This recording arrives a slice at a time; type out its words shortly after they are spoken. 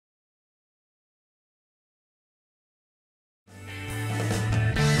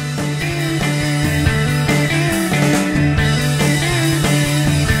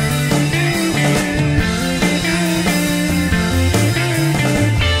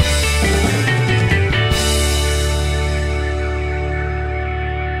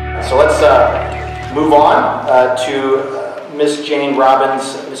move on to Ms. Jane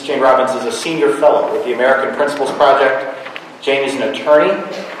Robbins. Ms. Jane Robbins is a senior fellow with the American Principles Project. Jane is an attorney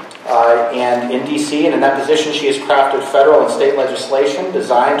and in D.C., and in that position she has crafted federal and state legislation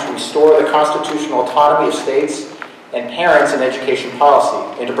designed to restore the constitutional autonomy of states and parents in education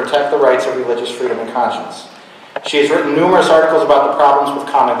policy and to protect the rights of religious freedom and conscience. She has written numerous articles about the problems with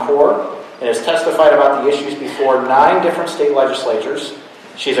Common Core and has testified about the issues before 9 different state legislatures.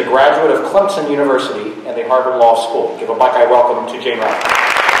 She is a graduate of Clemson University and the Harvard Law School. Give a Buckeye welcome to Jane Robbins.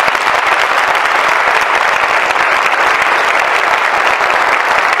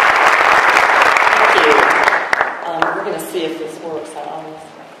 Thank you. We're going to see if this works.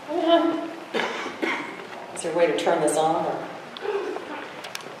 Is there a way to turn this on? Or?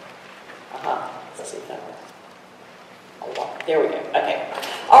 Let's see if that works. Oh, there we go. Okay.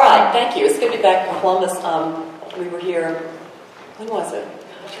 All right. Thank you. It's good to be back in Columbus. We were here. When was it?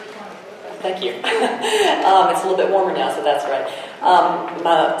 Thank you. It's a little bit warmer now, so that's great.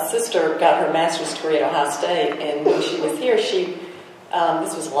 My sister got her master's degree at Ohio State, and when she was here,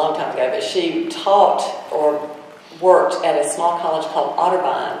 this was a long time ago, but she taught or worked at a small college called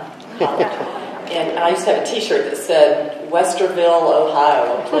Otterbein College. And I used to have a T-shirt that said, Westerville,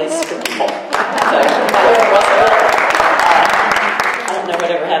 Ohio, a place for people. I don't know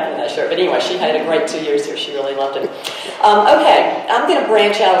whatever happened to that shirt, but anyway, she had a great 2 years here. She really loved it. Okay, I'm going to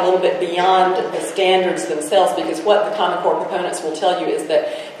branch out a little bit beyond the standards themselves, because what the Common Core proponents will tell you is that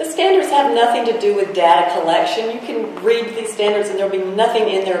the standards have nothing to do with data collection. You can read these standards and there'll be nothing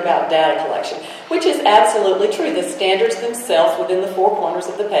in there about data collection, which is absolutely true. The standards themselves within the 4 corners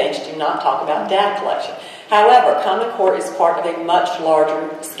of the page do not talk about data collection. However, Common Core is part of a much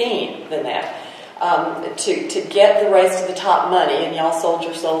larger scheme than that. To get the race to the top money, and y'all sold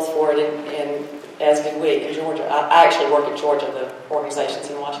your souls for it, as did we in Georgia. I actually work in Georgia, the organization's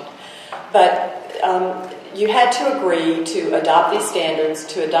in Washington. But you had to agree to adopt these standards,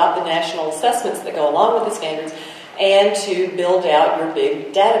 to adopt the national assessments that go along with the standards, and to build out your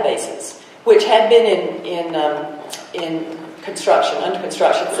big databases, which had been in construction, under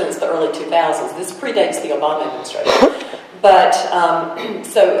construction since the early 2000s. This predates the Obama administration. But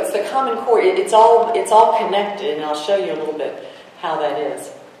so it's the Common Core. It's all connected, and I'll show you a little bit how that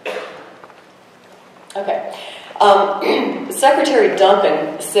is. Okay. Secretary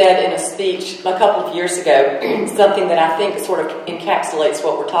Duncan said in a speech a couple of years ago something that I think sort of encapsulates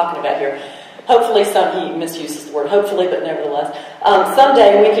what we're talking about here. Hopefully, he misuses the word hopefully, but nevertheless.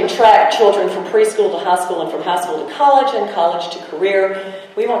 Someday we can track children from preschool to high school and from high school to college and college to career.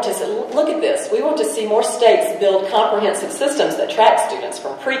 We want to look at this. We want to see more states build comprehensive systems that track students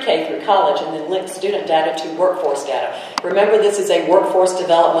from pre-K through college and then link student data to workforce data. Remember, this is a workforce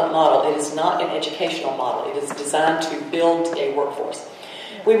development model. It is not an educational model. It is designed to build a workforce.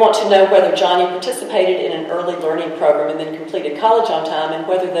 We want to know whether Johnny participated in an early learning program and then completed college on time, and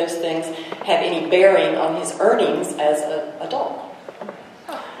whether those things have any bearing on his earnings as an adult.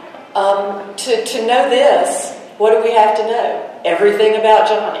 To know this, what do we have to know? Everything about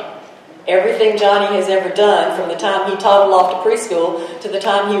Johnny. Everything Johnny has ever done from the time he toddled off to preschool to the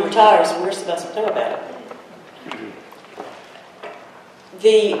time he retires, we're supposed to know about it.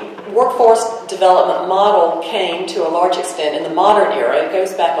 The workforce development model came to a large extent in the modern era. It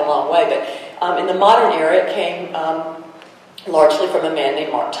goes back a long way, but in the modern era it came largely from a man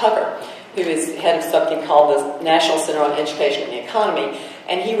named Mark Tucker, who is head of something called the National Center on Education and the Economy.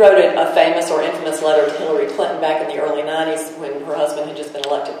 And he wrote a famous or infamous letter to Hillary Clinton back in the early 90s when her husband had just been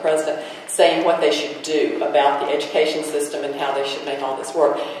elected president, saying what they should do about the education system and how they should make all this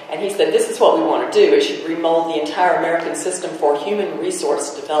work. And he said, this is what we want to do. It should remold the entire American system for human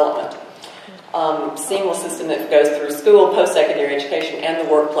resource development. Seamless system that goes through school, post-secondary education, and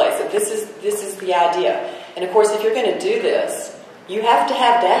the workplace. And this is the idea. And of course, if you're going to do this, you have to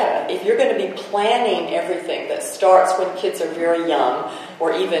have data. If you're going to be planning everything that starts when kids are very young,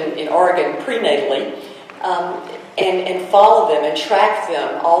 or even in Oregon prenatally, and follow them and track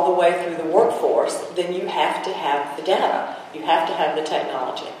them all the way through the workforce, then you have to have the data. You have to have the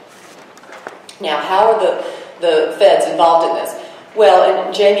technology. Now, how are the feds involved in this? Well,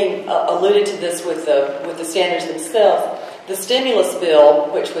 and Jamie alluded to this with the standards themselves. The stimulus bill,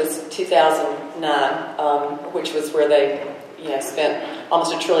 which was 2009, which was where they spent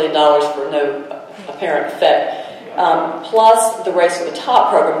almost $1 trillion for no apparent effect, plus the Race to the Top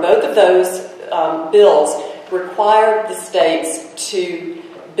program, both of those bills required the states to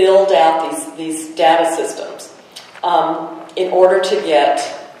build out these data systems in order to get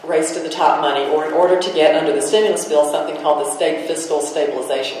Race to the Top money, or in order to get, under the stimulus bill, something called the State Fiscal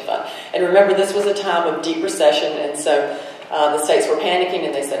Stabilization Fund. And remember, this was a time of deep recession, and so The states were panicking,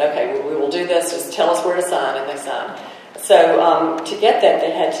 and they said, okay, we will do this, just tell us where to sign, and they signed. So to get that,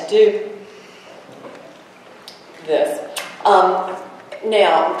 they had to do this.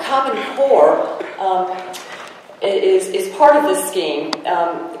 Now, Common Core is part of this scheme.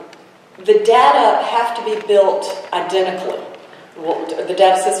 The data have to be built identically. The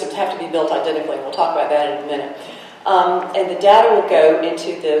data systems have to be built identically, and we'll talk about that in a minute. And the data will go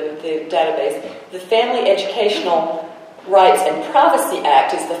into the database. The Family Educational Rights and Privacy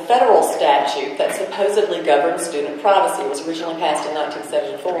Act is the federal statute that supposedly governs student privacy. It was originally passed in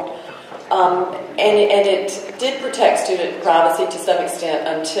 1974. And it did protect student privacy to some extent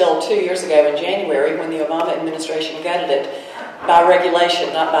until 2 years ago in January, when the Obama administration gutted it by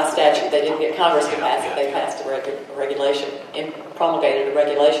regulation, not by statute. They didn't get Congress to pass it. They passed a regulation and promulgated a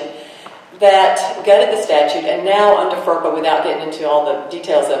regulation that gutted the statute. And now under FERPA, without getting into all the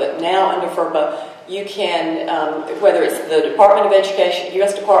details of it, now under FERPA, you can, whether it's the Department of Education,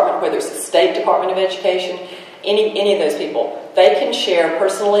 U.S. Department, whether it's the State Department of Education, any of those people, they can share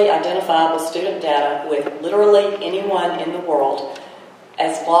personally identifiable student data with literally anyone in the world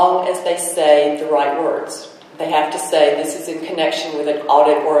as long as they say the right words. They have to say this is in connection with an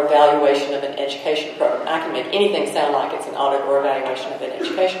audit or evaluation of an education program. I can make anything sound like it's an audit or evaluation of an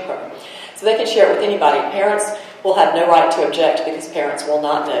education program. So they can share it with anybody. Parents will have no right to object because parents will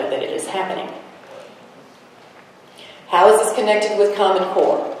not know that it is happening. How is this connected with Common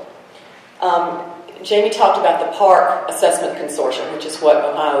Core? Jamie talked about the Park Assessment Consortium, which is what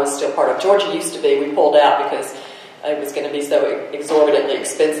Ohio is still part of. Georgia used to be. We pulled out because it was going to be so exorbitantly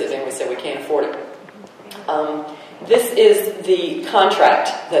expensive, and we said we can't afford it. This is the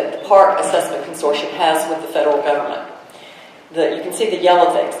contract that the Park Assessment Consortium has with the federal government. You can see the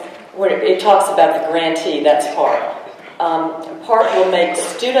yellow things. Where it talks about the grantee, that's Park. Park will make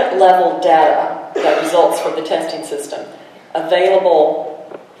student-level data that results from the testing system available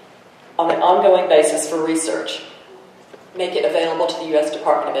on an ongoing basis for research. Make it available to the U.S.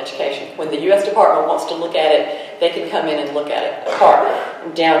 Department of Education. When the U.S. Department wants to look at it, they can come in and look at it.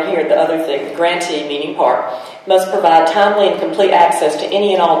 Park. Down here, the other thing, the grantee, meaning Park, must provide timely and complete access to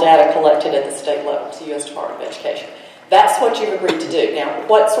any and all data collected at the state level, to the U.S. Department of Education. That's what you've agreed to do. Now,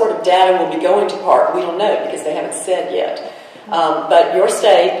 what sort of data will be going to Park, we don't know because they haven't said yet. But your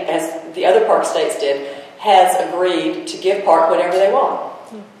state, as the other Park states did, has agreed to give Park whatever they want.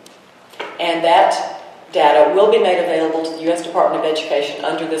 And that data will be made available to the U.S. Department of Education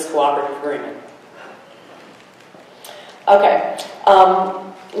under this cooperative agreement. Okay.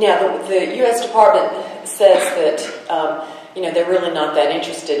 Now, the U.S. Department says that they're really not that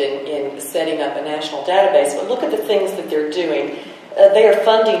interested in setting up a national database, but look at the things that they're doing. They are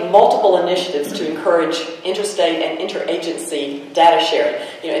funding multiple initiatives to encourage interstate and interagency data sharing.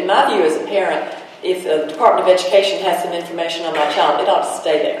 In my view as a parent, if the Department of Education has some information on my child, it ought to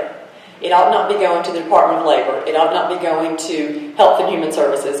stay there. It ought not be going to the Department of Labor. It ought not be going to Health and Human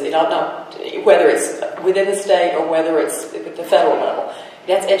Services. It ought not, whether it's within the state or whether it's at the federal level.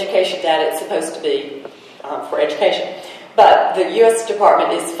 That's education data. It's supposed to be for education. But the U.S.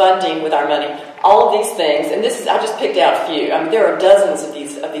 Department is funding with our money all of these things, and this is, I just picked out a few. I mean, there are dozens of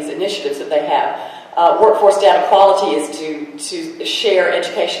these initiatives that they have. Workforce data quality is to share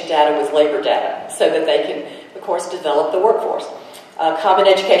education data with labor data so that they can, of course, develop the workforce. Common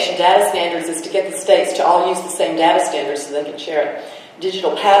education data standards is to get the states to all use the same data standards so they can share it.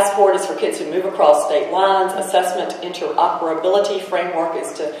 Digital passport is for kids who move across state lines. Assessment interoperability framework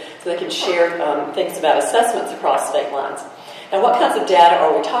is so they can share things about assessments across state lines. Now, what kinds of data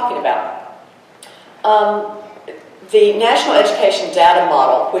are we talking about? The National Education Data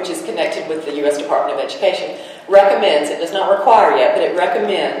Model, which is connected with the U.S. Department of Education, recommends, it does not require yet, but it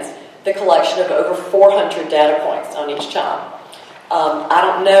recommends the collection of over 400 data points on each child. I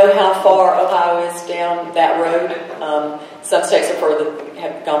don't know how far Ohio is down that road. Some states have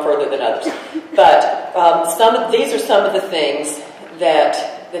gone further than others. But these are some of the things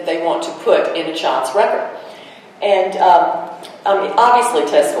that they want to put in a child's record. And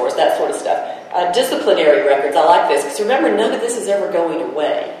obviously test scores, that sort of stuff. Disciplinary records, I like this, because remember, none of this is ever going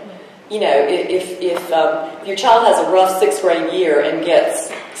away. If your child has a rough 6th grade year and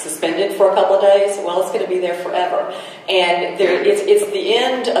gets suspended for a couple of days, well, it's going to be there forever. And it's the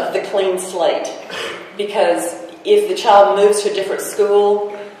end of the clean slate, because if the child moves to a different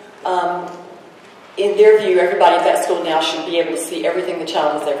school, in their view, everybody at that school now should be able to see everything the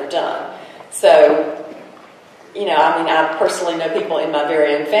child has ever done. So, I personally know people in my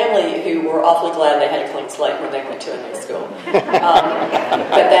very own family who were awfully glad they had a clean slate when they went to a new school.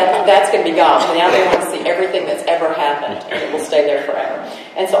 But that's going to be gone. So now they want to see everything that's ever happened, and it will stay there forever.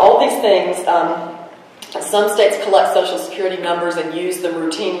 And so all these things Some states collect Social Security numbers and use them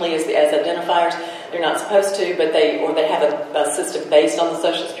routinely as identifiers. They're not supposed to, but they have a system based on the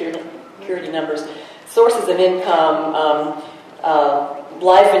Social Security numbers. Sources of income,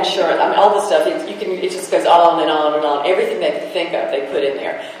 life insurance, I mean, all this stuff. It just goes on and on and on. Everything they can think of, they put in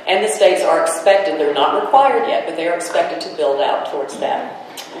there. And the states are expected, they're not required yet, but they are expected to build out towards that.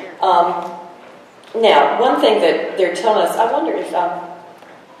 Now, one thing that they're telling us, I wonder if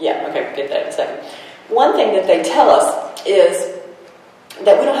yeah, okay, we'll get that in a second. One thing that they tell us is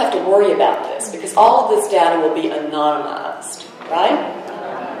that we don't have to worry about this because all of this data will be anonymized, right?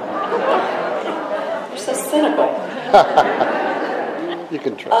 You're so cynical. You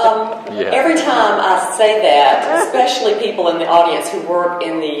can try. Yeah. Every time I say that, especially people in the audience who work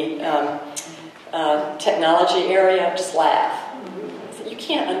in the technology area, just laugh. You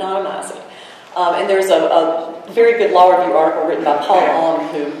can't anonymize it. And there's a very good law review article written by Paul Ong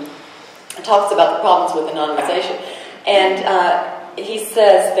who talks about the problems with anonymization. And he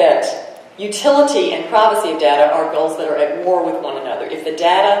says that utility and privacy of data are goals that are at war with one another. If the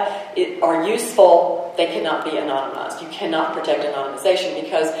data are useful, they cannot be anonymized. You cannot protect anonymization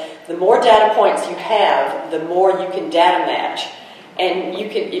because the more data points you have, the more you can data match. And you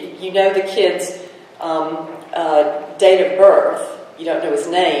can, if you know the kid's date of birth, you don't know his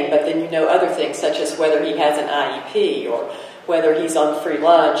name, but then you know other things such as whether he has an IEP or whether he's on free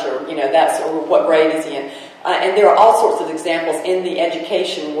lunch or or what grade is he in. And there are all sorts of examples in the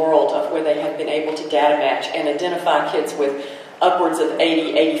education world of where they have been able to data match and identify kids with upwards of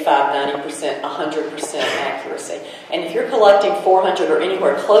 80, 85, 90%, 100% accuracy. And if you're collecting 400 or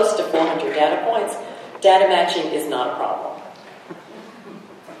anywhere close to 400 data points, data matching is not a problem.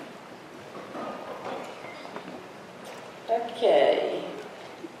 Okay.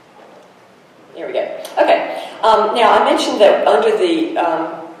 There we go. Okay. Now I mentioned that under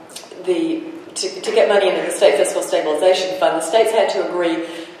to get money into the state fiscal stabilization fund, the states had to agree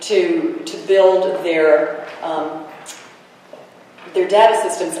to build their data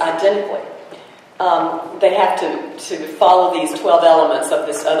systems identically. They have to follow these 12 elements of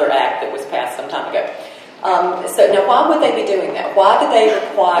this other act that was passed some time ago. So now, why would they be doing that? Why do they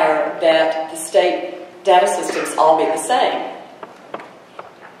require that the state data systems all be the same?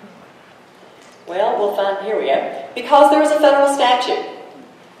 Well, we'll find, here we go. Because there is a federal statute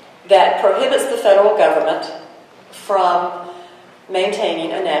that prohibits the federal government from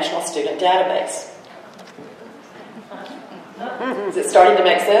maintaining a national student database. Is it starting to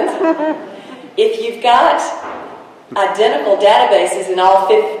make sense? If you've got identical databases in all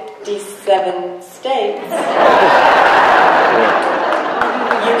 57 states,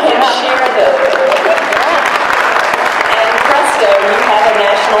 you can share them. And presto, you have a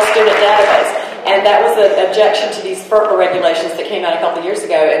national student database. And that was an objection to these FERPA regulations that came out a couple of years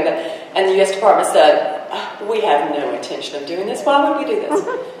ago. And the U.S. Department said, we have no intention of doing this. Why would we do this?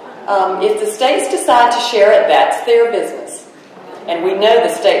 If the states decide to share it, that's their business. And we know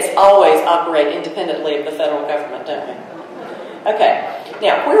the states always operate independently of the federal government, don't we? Okay.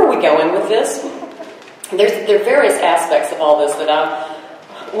 Now, where are we going with this? There are various aspects of all this that I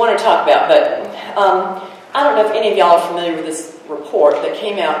want to talk about, but I don't know if any of y'all are familiar with this report that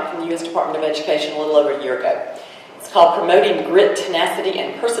came out from the U.S. Department of Education a little over a year ago. It's called Promoting Grit, Tenacity,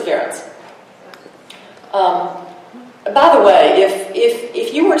 and Perseverance. By the way,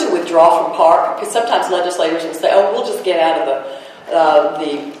 if you were to withdraw from PARC, because sometimes legislators will say, oh, we'll just get out of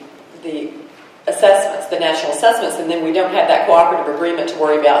the assessments, the national assessments, and then we don't have that cooperative agreement to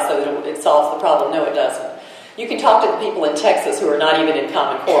worry about so that it solves the problem. No, it doesn't. You can talk to the people in Texas who are not even in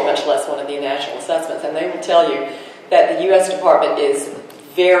Common Core, much less one of the national assessments, and they will tell you that the U.S. Department is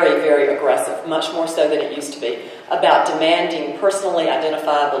very, very aggressive, much more so than it used to be, about demanding personally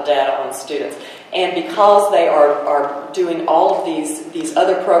identifiable data on students. And because they are doing all of these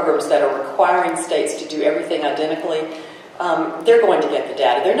other programs that are requiring states to do everything identically, they're going to get the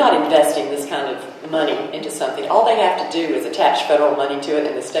data. They're not investing this kind of money into something. All they have to do is attach federal money to it,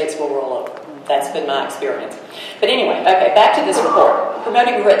 and the states will roll over. That's been my experience. But anyway, okay, back to this report.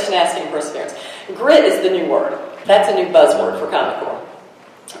 Promoting grit, tenacity, and perseverance. Grit is the new word. That's a new buzzword for Common Core.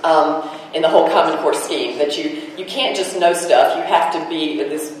 In the whole Common Core scheme, that you can't just know stuff. You have to be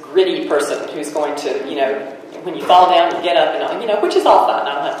this gritty person who's going to, when you fall down, you get up, and which is all fine.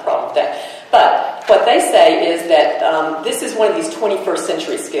 I don't have a problem with that. But what they say is that this is one of these 21st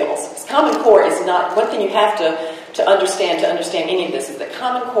century skills. Common Core is not, one thing you have to understand any of this is that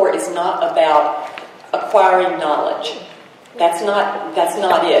Common Core is not about acquiring knowledge. That's not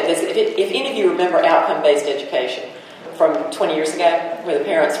it. If any of you remember outcome-based education from 20 years ago, where the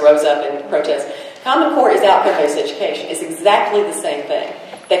parents rose up in protest, Common Core is outcome-based education. It's exactly the same thing.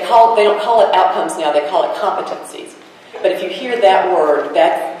 They don't call it outcomes now, they call it competencies. But if you hear that word,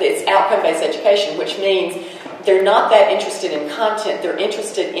 it's outcome-based education, which means they're not that interested in content, they're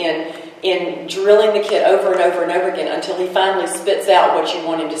interested in drilling the kid over and over and over again until he finally spits out what you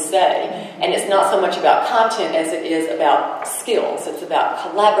want him to say. And it's not so much about content as it is about skills. It's about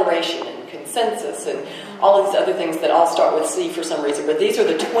collaboration and consensus and all of these other things that all start with C for some reason. But these are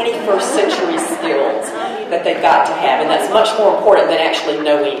the 21st century skills that they've got to have, and that's much more important than actually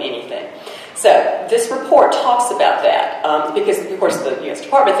knowing anything. So this report talks about that because, of course, the U.S.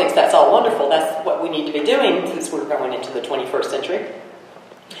 Department thinks that's all wonderful. That's what we need to be doing since we're going into the 21st century.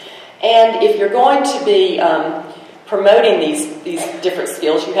 And if you're going to be promoting these different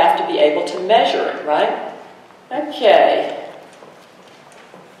skills, you have to be able to measure it, right? Okay.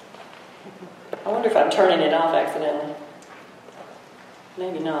 I wonder if I'm turning it off accidentally.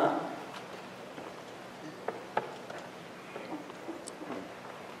 Maybe not.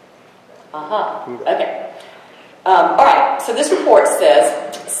 Aha. Okay. All right. So this report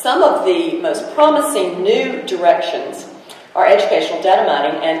says some of the most promising new directions are educational data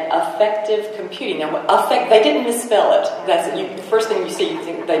mining and affective computing. Now, they didn't misspell it. That's the first thing you see, you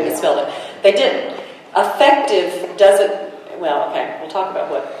think they misspelled it. They didn't. Affective doesn't. Well, okay. We'll talk about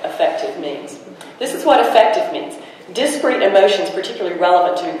what affective means. This is what affective means. Discrete emotions, particularly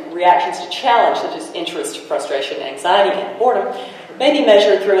relevant to reactions to challenge, such as interest, frustration, anxiety, and boredom, may be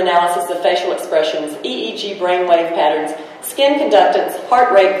measured through analysis of facial expressions, EEG brainwave patterns, skin conductance,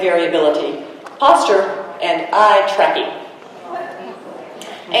 heart rate variability, posture, and eye tracking.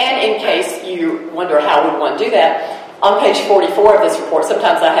 And in case you wonder how would one do that, on page 44 of this report,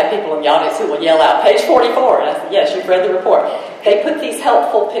 sometimes I have people in the audience who will yell out, page 44, and I say, yes, you've read the report. They put these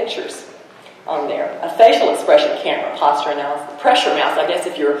helpful pictures on there. A facial expression camera, posture analysis, pressure mouse, I guess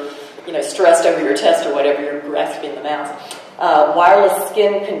if you're stressed over your test or whatever, you're grasping the mouse. Wireless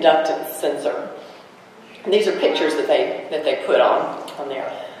skin conductance sensor. And these are pictures that they put on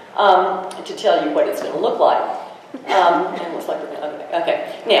there to tell you what it's going to look like. And it looks like we're going to,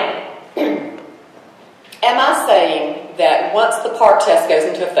 okay. Now, am I saying that once the PARC test goes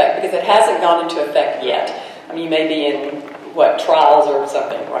into effect, because it hasn't gone into effect yet, I mean, you may be in, trials or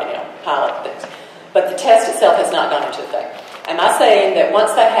something right now, pilot things, but the test itself has not gone into effect. Am I saying that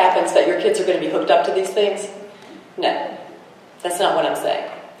once that happens that your kids are going to be hooked up to these things? No. That's not what I'm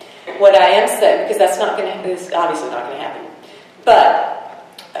saying. What I am saying, because that's obviously not going to happen, but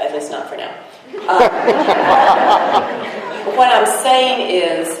at least not for now. What I'm saying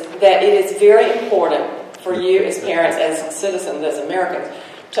is that it is very important for you as parents, as citizens, as Americans,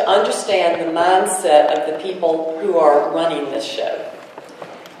 to understand the mindset of the people who are running this show.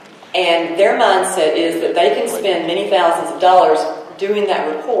 And their mindset is that they can spend many thousands of dollars doing that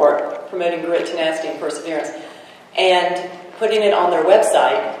report, promoting grit, tenacity, and perseverance, and putting it on their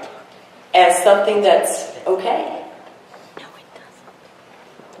website as something that's okay.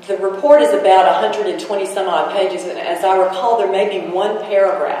 The report is about 120 some odd pages, and as I recall, there may be one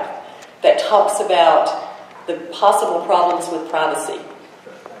paragraph that talks about the possible problems with privacy.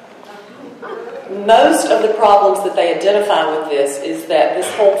 Most of the problems that they identify with this is that this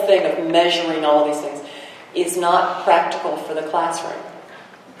whole thing of measuring all of these things is not practical for the classroom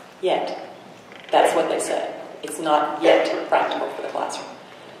yet. That's what they say. It's not yet practical for the classroom.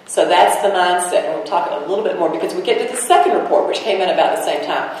 So that's the mindset, and we'll talk a little bit more because we get to the second report, which came in about the same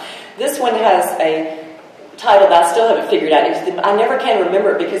time. This one has a title that I still haven't figured out. I never can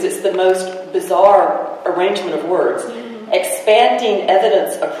remember it because it's the most bizarre arrangement of words. Expanding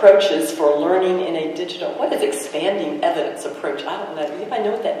evidence approaches for learning in a digital... What is expanding evidence approach? I don't know. Does anybody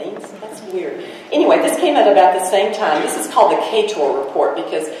know what that means? That's weird. Anyway, this came out about the same time. This is called the KTOR report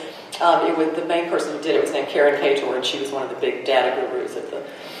because the main person who did it was named Karen KTOR, and she was one of the big data gurus at the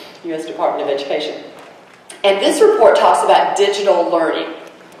U.S. Department of Education. And this report talks about digital learning.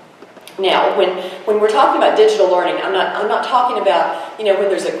 Now, when we're talking about digital learning, I'm not talking about, when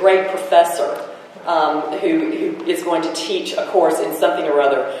there's a great professor who is going to teach a course in something or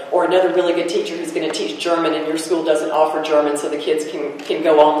other, or another really good teacher who's going to teach German and your school doesn't offer German so the kids can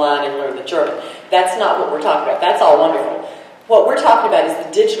go online and learn the German. That's not what we're talking about. That's all wonderful. What we're talking about is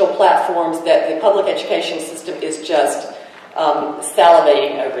the digital platforms that the public education system is just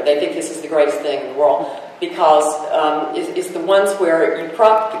salivating over. They think this is the greatest thing in the world because it's the ones where you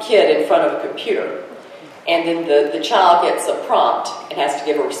prompt the kid in front of a computer and then the child gets a prompt and has to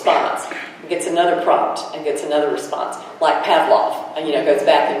give a response. Gets another prompt and gets another response, like Pavlov, goes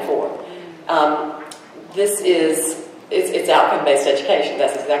back and forth. It's outcome-based education.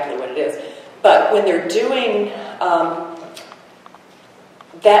 That's exactly what it is. But when they're doing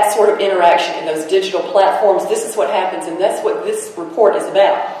that sort of interaction in those digital platforms, this is what happens, and that's what this report is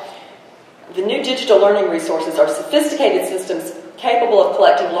about. The new digital learning resources are sophisticated systems capable of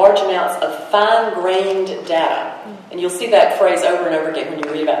collecting large amounts of fine-grained data. And you'll see that phrase over and over again when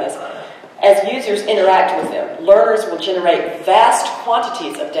you read about this. As users interact with them, learners will generate vast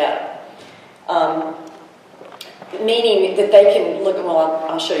quantities of data. Meaning that they can look at, well,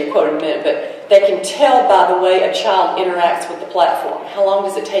 I'll show you a quote in a minute, but they can tell by the way a child interacts with the platform. How long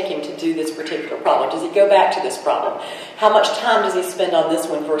does it take him to do this particular problem? Does he go back to this problem? How much time does he spend on this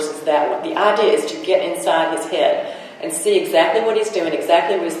one versus that one? The idea is to get inside his head and see exactly what he's doing,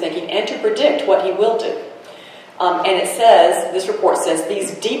 exactly what he's thinking, and to predict what he will do. And it says, this report says,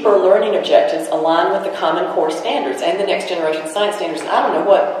 these deeper learning objectives align with the Common Core standards and the Next Generation Science standards. And I don't know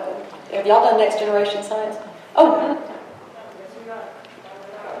what, have y'all done Next Generation Science? Oh.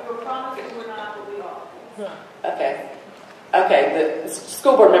 Okay. Okay. The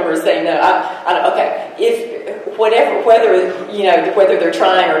school board member is saying no. Okay. If whether they're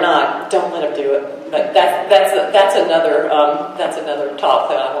trying or not, don't let them do it. But that's another talk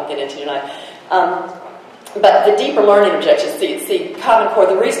that I won't get into tonight. But the deeper learning objectives, see, Common Core.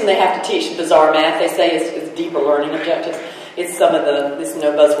 The reason they have to teach bizarre math, they say, is deeper learning objectives. It's some of this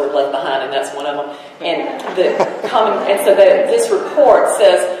no buzzword left behind, and that's one of them. This report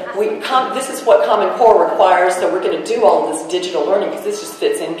says this is what Common Core requires, so we're going to do all of this digital learning because this just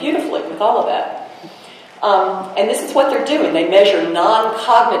fits in beautifully with all of that. And this is what they're doing. They measure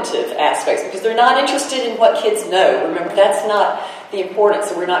non-cognitive aspects because they're not interested in what kids know. Remember, that's not the importance.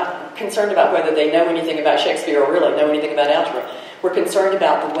 So we're not concerned about whether they know anything about Shakespeare or really know anything about algebra. We're concerned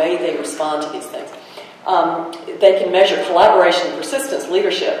about the way they respond to these things. They can measure collaboration, persistence,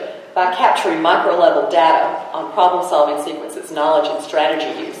 leadership by capturing micro-level data on problem-solving sequences, knowledge, and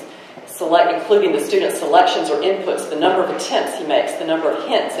strategy use, including the student's selections or inputs, the number of attempts he makes, the number of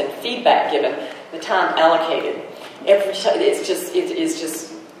hints and feedback given, the time allocated. It is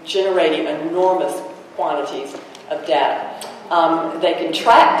just generating enormous quantities of data. They can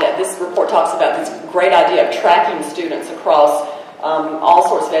track data. This report talks about this great idea of tracking students across all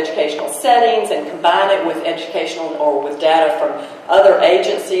sorts of educational settings and combine it with educational or with data from other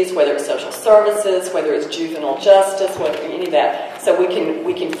agencies, whether it's social services, whether it's juvenile justice, whether any of that. So we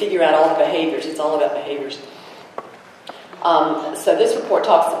can figure out all the behaviors. It's all about behaviors. So this report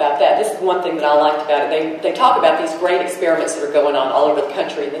talks about that. This is one thing that I liked about it. They talk about these great experiments that are going on all over the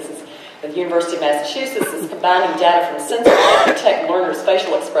country. This is the University of Massachusetts is combining data from sensors to detect learners'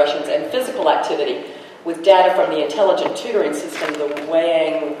 facial expressions and physical activity with data from the intelligent tutoring system, the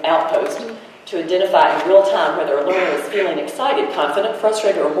Weighing Outpost, to identify in real time whether a learner is feeling excited, confident,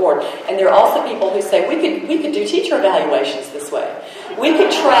 frustrated, or bored. And there are also people who say, we could do teacher evaluations this way. We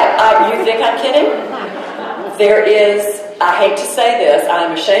could track, you think I'm kidding? There is, I hate to say this,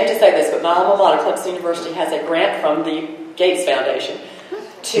 I'm ashamed to say this, but my alma mater, Clemson University, has a grant from the Gates Foundation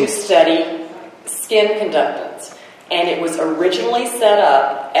to study skin conductance. And it was originally set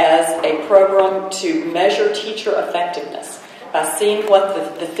up as a program to measure teacher effectiveness by seeing what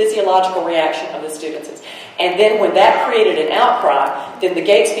the physiological reaction of the students is. And then when that created an outcry, then the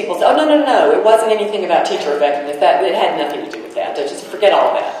Gates people said, oh, no, it wasn't anything about teacher effectiveness. It had nothing to do with that. Just forget all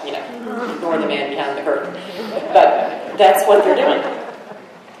of that, ignore the man behind the curtain. But that's what they're doing.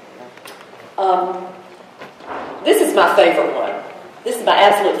 This is my favorite one. This is my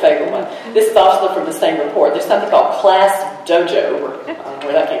absolute favorite one. This is also from the same report. There's something called Class Dojo, or I don't know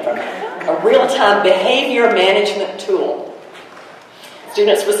where that came from. A real-time behavior management tool.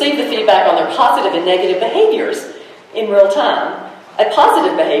 Students receive the feedback on their positive and negative behaviors in real time. A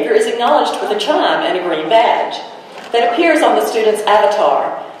positive behavior is acknowledged with a chime and a green badge that appears on the student's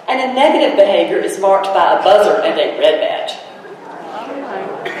avatar, and a negative behavior is marked by a buzzer and a red badge.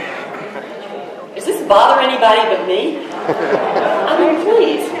 Does this bother anybody but me? I mean,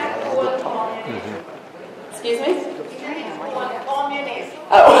 please. Excuse me?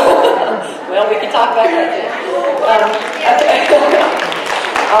 Oh, well, we can talk about that too. Okay.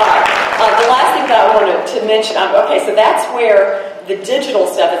 All right. The last thing that I wanted to mention, okay, so that's where the digital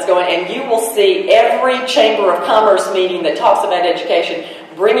stuff is going, and you will see every Chamber of Commerce meeting that talks about education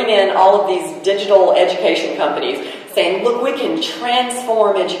bringing in all of these digital education companies saying, look, we can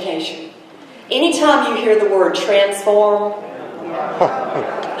transform education. Anytime you hear the word transform,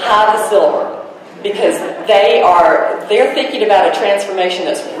 high the silver, because they're thinking about a transformation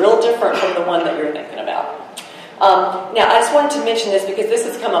that's real different from the one that you're thinking about. Now, I just wanted to mention this because this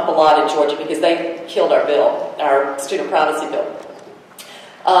has come up a lot in Georgia because they killed our bill, our student privacy bill.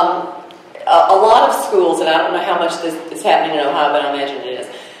 A lot of schools, and I don't know how much this is happening in Ohio, but I imagine it is,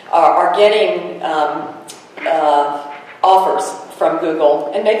 are getting offers from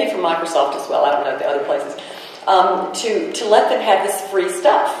Google, and maybe from Microsoft as well, I don't know the other places, to let them have this free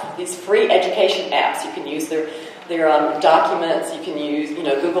stuff, these free education apps. You can use their documents, you can use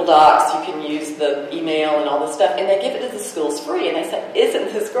Google Docs, you can use the email and all this stuff, and they give it to the schools free, and they say,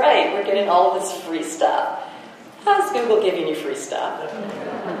 isn't this great? We're getting all of this free stuff. How's Google giving you free stuff?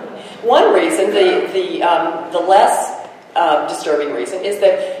 One reason, the less disturbing reason, is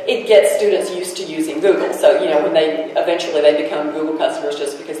that it gets students used to using Google. So, when eventually they become Google customers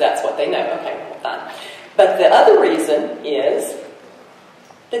just because that's what they know. Okay, well, fine. But the other reason is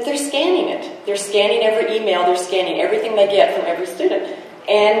that they're scanning it. They're scanning every email, they're scanning everything they get from every student,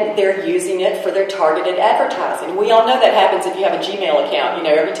 and they're using it for their targeted advertising. We all know that happens if you have a Gmail account.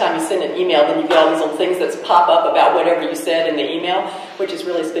 Every time you send an email, then you get all these little things that pop up about whatever you said in the email, which is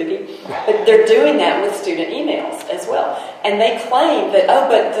really spooky. But they're doing that with student emails as well. And they claim that,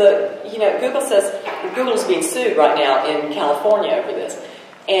 Google says, Google's being sued right now in California over this.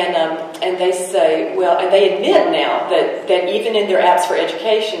 And they say, well, and they admit now that even in their apps for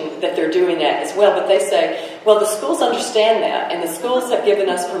education that they're doing that as well, but they say, well, the schools understand that, and the schools have given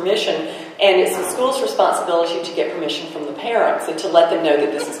us permission, and it's the school's responsibility to get permission from the parents and to let them know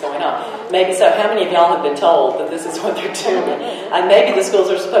that this is going on. Maybe so. How many of y'all have been told that this is what they're doing? And maybe the schools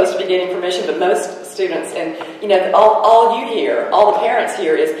are supposed to be getting permission, but most students, and all you hear, all the parents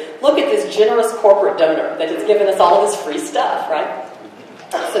hear is, look at this generous corporate donor that has given us all of this free stuff, right?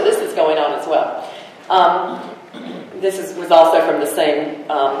 So this is going on as well. This was also from the same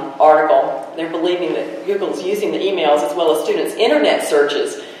article. They're believing that Google's using the emails as well as students' internet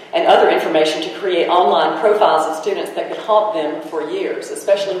searches and other information to create online profiles of students that could haunt them for years,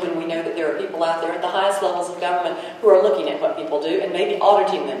 especially when we know that there are people out there at the highest levels of government who are looking at what people do and maybe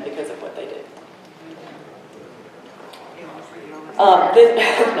auditing them because of what they do. No,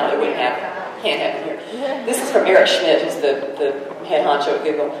 it wouldn't happen. Can't happen here. This is from Eric Schmidt, who's the head honcho at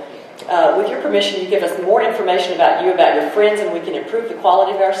Google. With your permission, you give us more information about you, about your friends, and we can improve the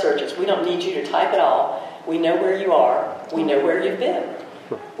quality of our searches. We don't need you to type it all. We know where you are. We know where you've been.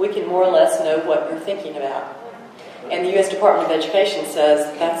 We can more or less know what you're thinking about. And the U.S. Department of Education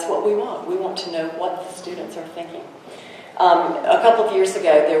says that's what we want. We want to know what the students are thinking. A couple of years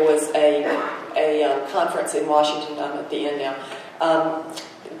ago, there was a conference in Washington, I'm at the end now,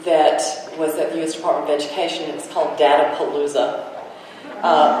 that was at the U.S. Department of Education. It was called Datapalooza.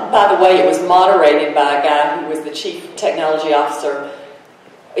 By the way, it was moderated by a guy who was the Chief Technology Officer.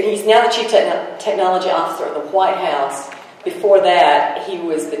 He's now the Chief Technology Officer of the White House. Before that, he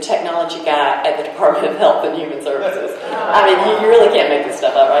was the technology guy at the Department of Health and Human Services. I mean, you really can't make this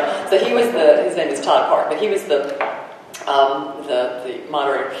stuff up, right? So he was his name is Todd Park, but he was the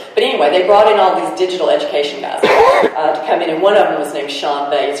moderator. But anyway, they brought in all these digital education guys to come in, and one of them was named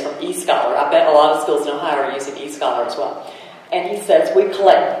Sean Bays from eScholar. I bet a lot of schools in Ohio are using eScholar as well. And he says, we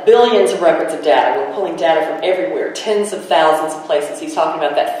collect billions of records of data. We're pulling data from everywhere, tens of thousands of places. He's talking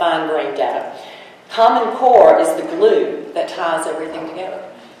about that fine-grained data. Common Core is the glue that ties everything together.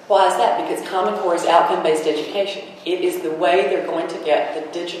 Why is that? Because Common Core is outcome-based education. It is the way they're going to get the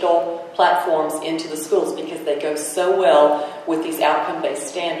digital platforms into the schools because they go so well with these outcome-based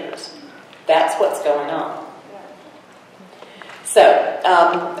standards. That's what's going on. So,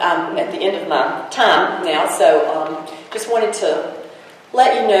 I'm at the end of my time now, so just wanted to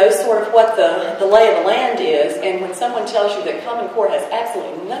let you know sort of what the lay of the land is, and when someone tells you that Common Core has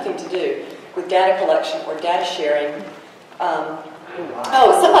absolutely nothing to do with data collection or data sharing.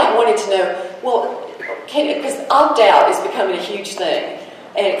 Somebody wanted to know, well, because opt-out is becoming a huge thing,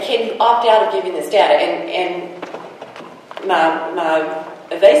 and can you opt out of giving this data? And my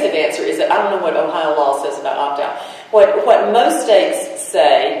evasive answer is that I don't know what Ohio law says about opt-out. What most states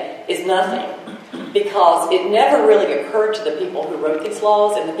say is nothing, because it never really occurred to the people who wrote these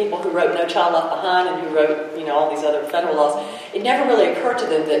laws and the people who wrote No Child Left Behind and who wrote all these other federal laws. It never really occurred to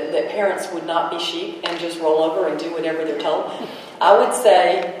them that parents would not be sheep and just roll over and do whatever they're told. I would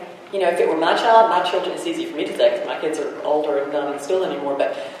say, if it were my child, my children, it's easy for me to say because my kids are older and not in school anymore,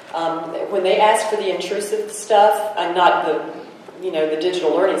 but when they ask for the intrusive stuff and not the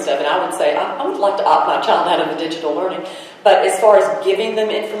digital learning stuff, and I would say, I would like to opt my child out of the digital learning. But as far as giving them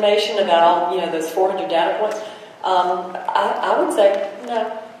information about all, those 400 data points, I would say,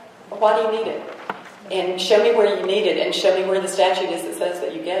 no. Why do you need it? And show me where you need it, and show me where the statute is that says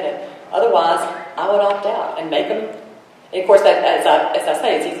that you get it. Otherwise, I would opt out and make them. And of course, that, as I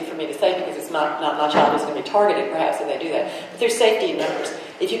say, it's easy for me to say because it's not my child who's going to be targeted, perhaps, if they do that. But there's safety in numbers.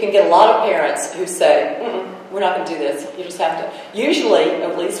 If you can get a lot of parents who say, we're not going to do this, you just have to. Usually,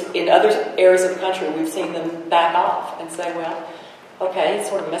 at least in other areas of the country, we've seen them back off and say, well, okay, it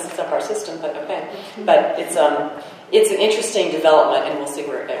sort of messes up our system, but okay. But it's it's an interesting development, and we'll see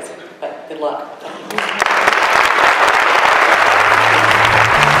where it goes. But good luck. Thank you.